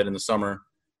little bit in the summer.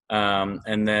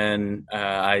 And then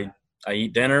I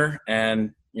eat dinner,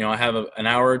 and I have an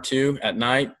hour or two at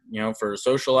night, for a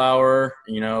social hour,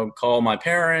 call my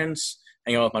parents,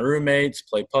 hang out with my roommates,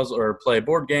 play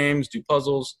board games, do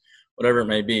puzzles, whatever it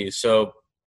may be. So,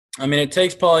 I mean, it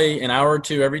takes probably an hour or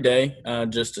two every day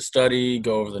just to study,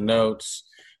 go over the notes.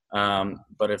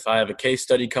 But if I have a case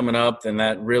study coming up, then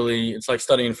it's like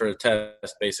studying for a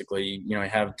test, basically. You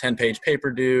have a 10-page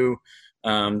paper due.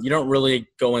 You don't really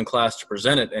go in class to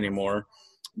present it anymore,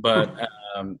 but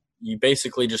you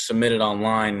basically just submit it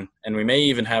online, and we may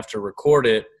even have to record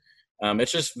it.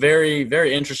 It's just very,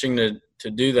 very interesting to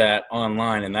do that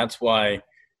online, and that's why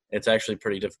it's actually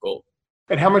pretty difficult.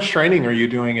 And how much training are you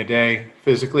doing a day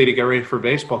physically to get ready for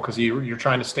baseball? Because you're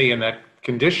trying to stay in that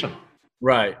condition.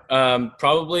 Right.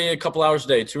 Probably a couple hours a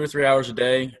day, 2 or 3 hours a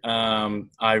day.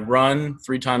 I run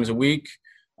 3 times a week,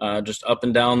 just up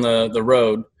and down the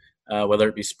road. Whether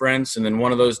it be sprints, and then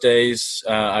one of those days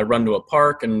I run to a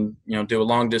park and do a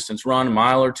long distance run, a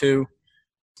mile or 2.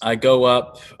 I go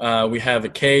up. We have a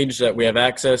cage that we have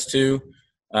access to.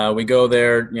 We go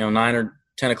there, 9 or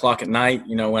 10 o'clock at night.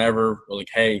 Whenever we're like,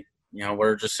 hey,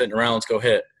 we're just sitting around, let's go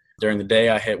hit. During the day,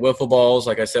 I hit wiffle balls,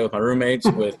 like I said, with my roommates,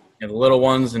 with the little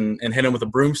ones, and hit them with a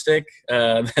broomstick.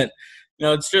 It's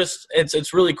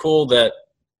really cool that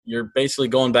you're basically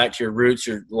going back to your roots.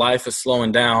 Your life is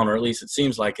slowing down, or at least it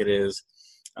seems like it is,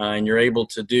 and you're able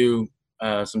to do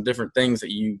some different things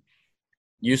that you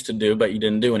used to do but you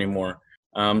didn't do anymore.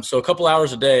 So a couple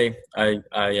hours a day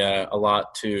I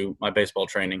allot to my baseball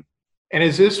training. And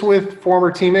is this with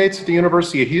former teammates at the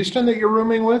University of Houston that you're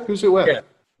rooming with? Who's it with? Yeah.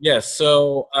 Yes.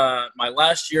 So my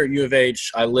last year at U of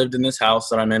H, I lived in this house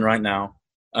that I'm in right now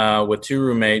with 2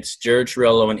 roommates, Jared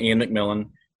Chiarello and Ian McMillan.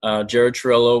 Jared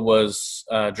Chiarello was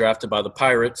drafted by the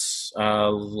Pirates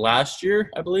last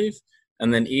year, I believe.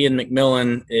 And then Ian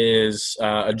McMillan is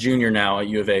a junior now at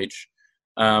U of H.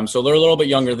 So they're a little bit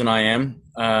younger than I am,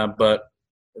 but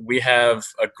we have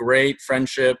a great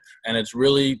friendship, and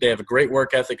they have a great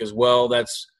work ethic as well.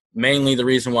 That's mainly the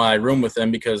reason why I room with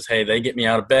them, because, hey, they get me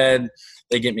out of bed,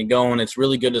 they get me going. It's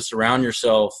really good to surround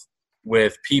yourself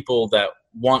with people that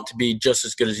want to be just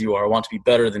as good as you are, want to be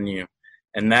better than you.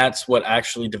 And that's what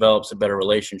actually develops a better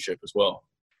relationship as well.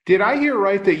 Did I hear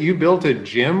right that you built a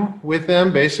gym with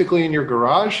them basically in your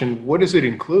garage? And what does it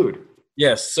include?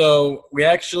 Yes. So we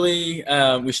actually,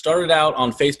 we started out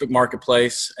on Facebook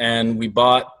Marketplace, and we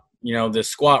bought, this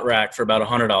squat rack for about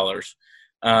 $100.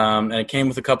 And it came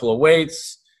with a couple of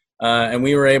weights. And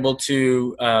we were able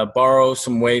to borrow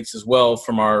some weights as well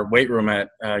from our weight room at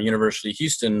University of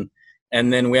Houston.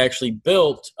 And then we actually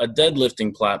built a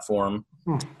deadlifting platform.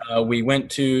 We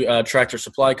went to Tractor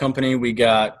Supply Company. We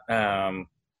got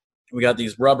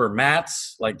these rubber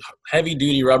mats, like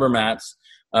heavy-duty rubber mats.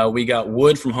 We got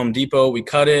wood from Home Depot. We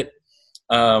cut it.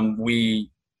 We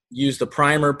used the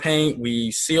primer paint.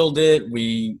 We sealed it.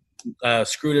 We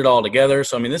screwed it all together.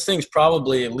 So, this thing's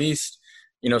probably at least,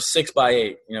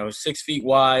 6x8, 6 feet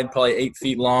wide, probably 8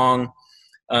 feet long.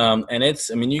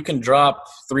 And you can drop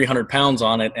 300 pounds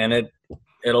on it and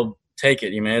it'll take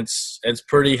it. It's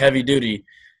pretty heavy duty,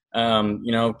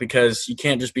 because you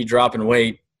can't just be dropping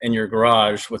weight in your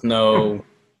garage with no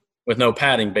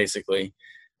padding, basically.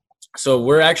 So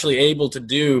we're actually able to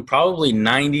do probably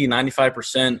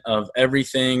 95% of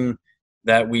everything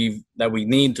that we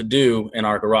need to do in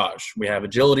our garage. We have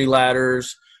agility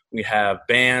ladders, we have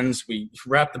bands, we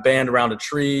wrap the band around a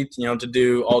tree, to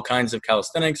do all kinds of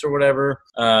calisthenics or whatever.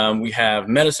 We have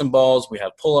medicine balls, we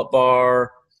have pull-up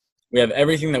bar, we have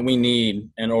everything that we need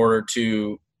in order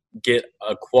to get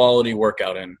a quality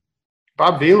workout in.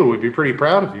 Bob Vila would be pretty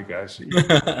proud of you guys.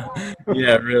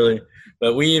 Yeah, really.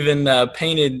 But we even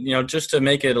painted, just to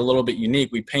make it a little bit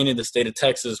unique, we painted the state of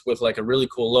Texas with like a really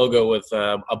cool logo with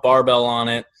a barbell on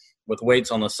it, with weights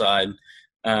on the side,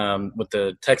 with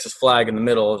the Texas flag in the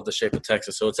middle of the shape of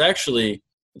Texas. So it's actually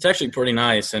pretty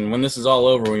nice. And when this is all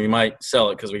over, we might sell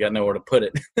it because we got nowhere to put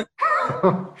it.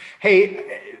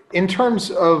 Hey, in terms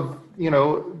of,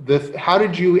 how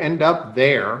did you end up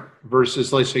there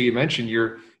versus, let's say you mentioned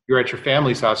you're at your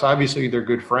family's house. Obviously, they're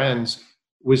good friends.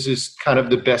 Was this kind of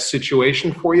the best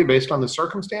situation for you based on the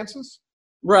circumstances?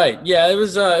 Right. Yeah, it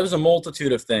was a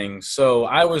multitude of things. So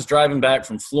I was driving back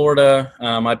from Florida.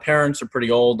 My parents are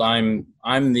pretty old. I'm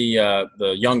the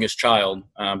youngest child.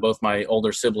 Both my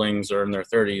older siblings are in their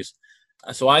 30s.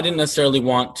 So I didn't necessarily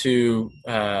want to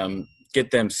get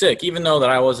them sick, even though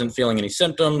that I wasn't feeling any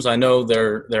symptoms. I know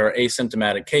there are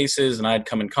asymptomatic cases, and I had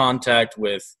come in contact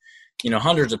with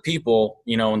hundreds of people,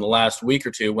 in the last week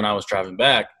or two when I was driving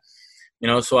back.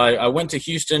 So I went to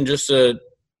Houston just to,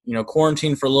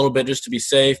 quarantine for a little bit just to be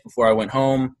safe before I went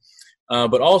home.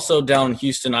 But also down in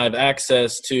Houston, I have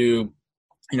access to,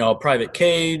 a private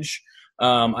cage.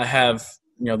 I have,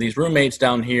 these roommates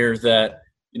down here that,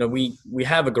 we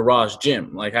have a garage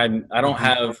gym. Like I don't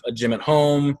have a gym at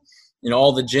home.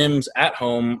 All the gyms at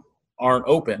home aren't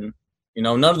open.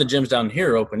 None of the gyms down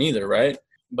here are open either, right?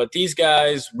 But these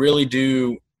guys really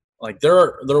do, like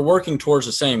they're working towards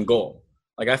the same goal.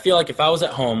 Like I feel like if I was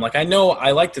at home, like I know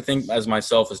I like to think as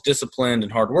myself as disciplined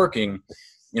and hardworking,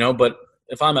 but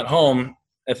if I'm at home,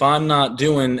 if I'm not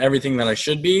doing everything that I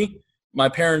should be, my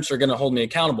parents are going to hold me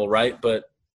accountable, right? But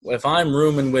if I'm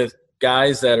rooming with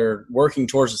guys that are working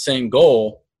towards the same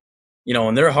goal,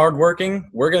 and they're hardworking,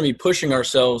 we're going to be pushing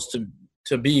ourselves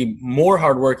to be more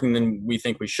hardworking than we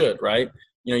think we should, right?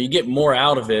 You get more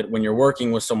out of it when you're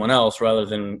working with someone else rather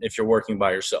than if you're working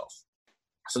by yourself.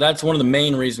 So that's one of the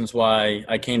main reasons why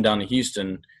I came down to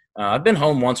Houston. I've been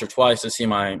home once or twice to see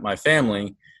my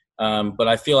family, but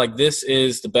I feel like this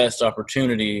is the best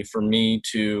opportunity for me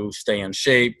to stay in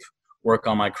shape, work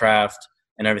on my craft,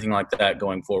 and everything like that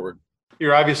going forward.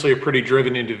 You're obviously a pretty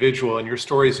driven individual, and your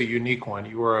story is a unique one.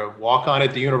 You were a walk-on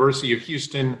at the University of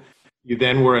Houston. You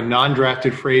then were a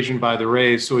non-drafted free agent by the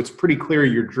Rays, so it's pretty clear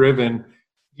you're driven.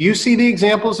 Do you see the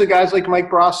examples of guys like Mike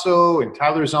Brasso and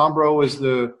Tyler Zombro was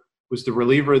the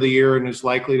reliever of the year and is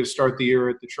likely to start the year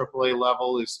at the AAA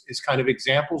level is kind of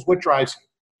examples? What drives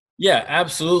you? Yeah,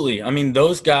 absolutely.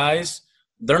 Those guys,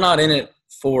 they're not in it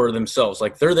for themselves.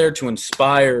 Like they're there to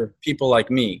inspire people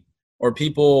like me or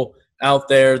people out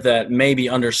there that may be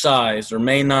undersized or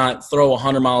may not throw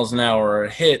 100 miles an hour or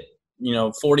hit,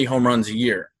 40 home runs a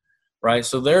year, right?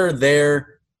 So they're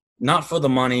there not for the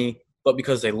money, but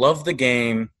because they love the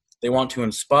game. They want to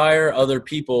inspire other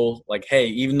people like, hey,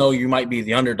 even though you might be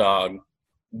the underdog,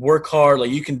 work hard. Like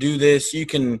you can do this. You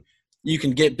can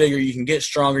get bigger. You can get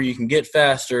stronger. You can get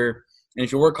faster. And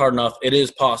if you work hard enough, it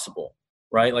is possible,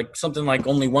 right? Like something like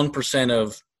only 1%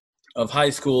 of high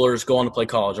schoolers go on to play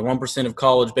college, or 1% of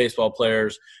college baseball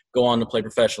players go on to play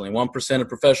professionally. 1% of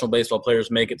professional baseball players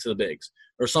make it to the bigs,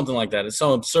 or something like that. It's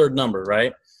some absurd number,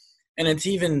 right? And it's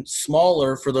even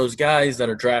smaller for those guys that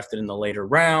are drafted in the later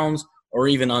rounds or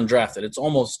even undrafted. It's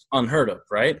almost unheard of,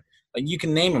 right? Like you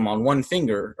can name them on one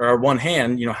finger or one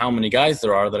hand, how many guys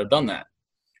there are that have done that,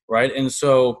 right? And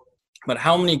so, but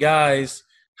how many guys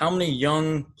how many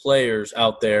young players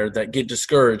out there that get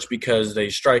discouraged because they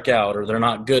strike out or they're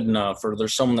not good enough or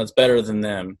there's someone that's better than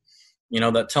them,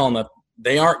 that tell them that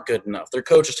they aren't good enough. Their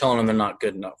coach is telling them they're not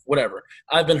good enough, whatever.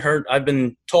 I've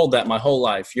been told that my whole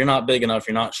life. You're not big enough.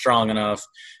 You're not strong enough.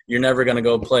 You're never going to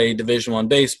go play Division I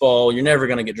baseball. You're never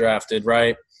going to get drafted,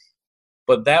 right?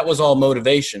 But that was all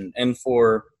motivation. And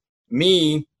for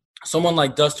me, someone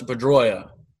like Dustin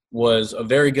Pedroia was a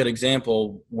very good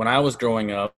example when I was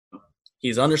growing up.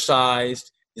 He's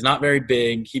undersized. He's not very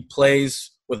big. He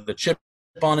plays with a chip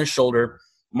on his shoulder.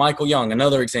 Michael Young,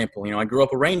 another example. I grew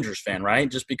up a Rangers fan,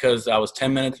 right? Just because I was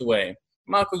 10 minutes away.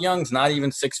 Michael Young's not even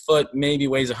 6 foot, maybe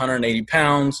weighs 180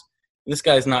 pounds. This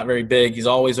guy's not very big. He's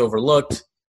always overlooked.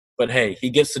 But, hey, he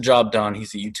gets the job done.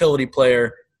 He's a utility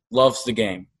player, loves the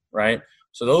game, right?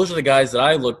 So those are the guys that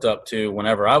I looked up to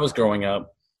whenever I was growing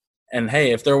up. And,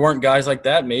 hey, if there weren't guys like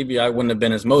that, maybe I wouldn't have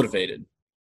been as motivated,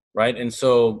 right? And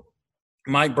so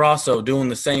Mike Brasso doing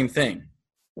the same thing,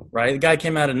 right? The guy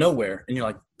came out of nowhere, and you're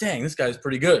like, dang, this guy's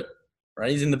pretty good, right?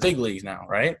 He's in the big leagues now,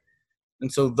 right?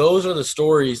 And so those are the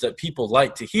stories that people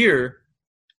like to hear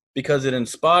because it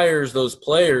inspires those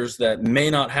players that may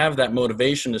not have that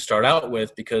motivation to start out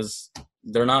with because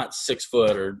they're not 6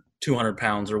 foot or 200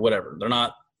 pounds or whatever. They're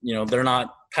not, they're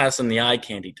not passing the eye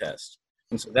candy test.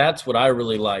 And so that's what I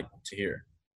really like to hear.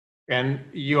 And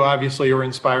you obviously are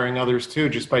inspiring others too,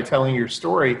 just by telling your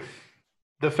story.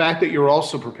 The fact that you're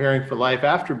also preparing for life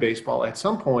after baseball at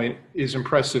some point is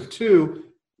impressive too.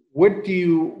 What do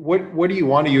you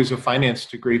want to use a finance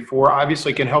degree for?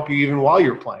 Obviously, it can help you even while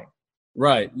you're playing.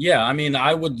 Right. Yeah. I mean,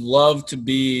 I would love to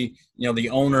be, the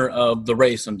owner of the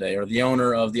Rays someday, or the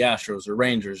owner of the Astros or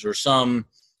Rangers or some,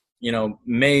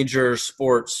 major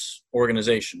sports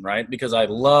organization, right? Because I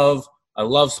love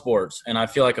sports, and I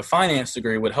feel like a finance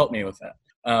degree would help me with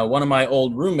that. One of my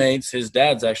old roommates, his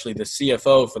dad's actually the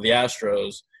CFO for the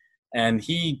Astros, and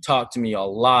he talked to me a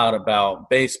lot about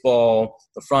baseball,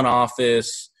 the front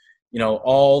office,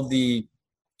 all the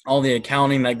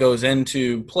accounting that goes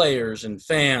into players and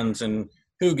fans and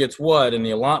who gets what and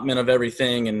the allotment of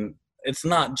everything. And it's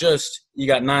not just you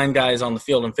got 9 guys on the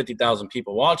field and 50,000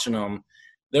 people watching them.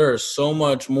 There is so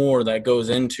much more that goes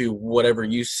into whatever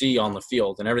you see on the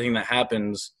field and everything that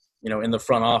happens, in the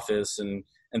front office and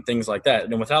things like that.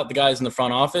 And without the guys in the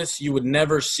front office, you would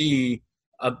never see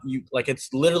it's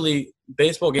literally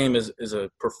baseball game is a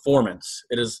performance.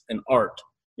 It is an art,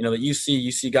 that you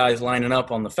see guys lining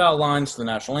up on the foul lines to the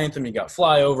national anthem. You got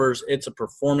flyovers. It's a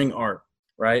performing art,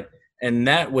 right? And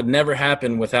that would never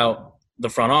happen without the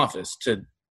front office to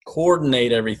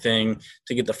coordinate everything,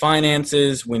 to get the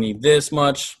finances. We need this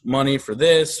much money for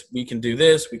this. We can do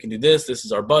this. We can do this. This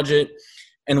is our budget.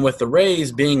 And with the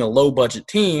Rays being a low budget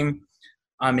team,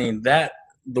 I mean, that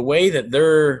the way that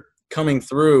they're coming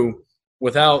through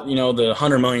without, the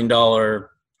 $100 million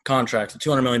contracts, the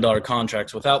 $200 million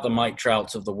contracts, without the Mike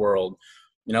Trouts of the world,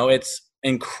 it's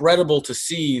incredible to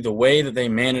see the way that they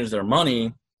manage their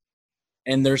money,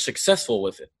 and they're successful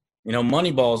with it.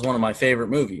 Moneyball is one of my favorite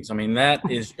movies. I mean, that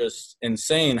is just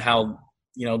insane how,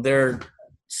 their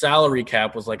salary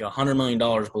cap was like $100 million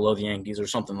below the Yankees or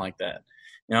something like that.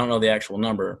 I don't know the actual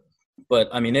number, but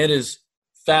I mean, it is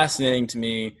fascinating to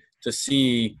me to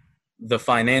see the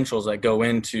financials that go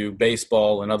into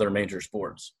baseball and other major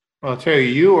sports. Well, I'll tell you,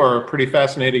 you are a pretty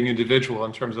fascinating individual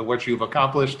in terms of what you've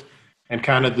accomplished and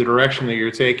kind of the direction that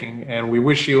you're taking. And we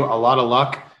wish you a lot of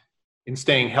luck in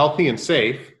staying healthy and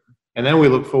safe. And then we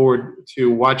look forward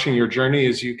to watching your journey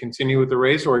as you continue with the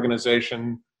Rays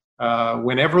organization,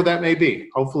 whenever that may be,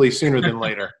 hopefully sooner than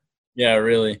later. Yeah,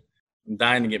 really. I'm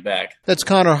dying to get back. That's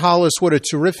Connor Hollis. What a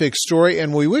terrific story.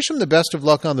 And we wish him the best of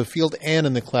luck on the field and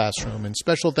in the classroom. And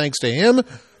special thanks to him,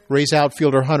 Rays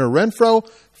outfielder Hunter Renfroe,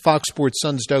 Fox Sports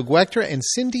Sun's Doug Wechter, and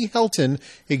Cindy Helton,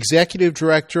 Executive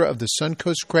Director of the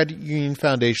Suncoast Credit Union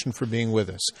Foundation, for being with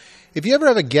us. If you ever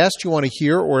have a guest you want to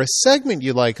hear or a segment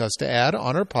you'd like us to add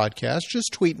on our podcast,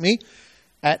 just tweet me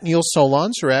at Neil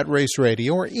Solondz or at Rays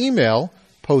Radio, or email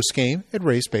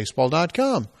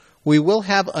postgame@raysbaseball.com. We will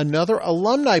have another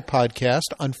alumni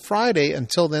podcast on Friday.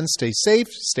 Until then, stay safe,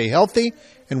 stay healthy,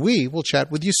 and we will chat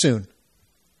with you soon.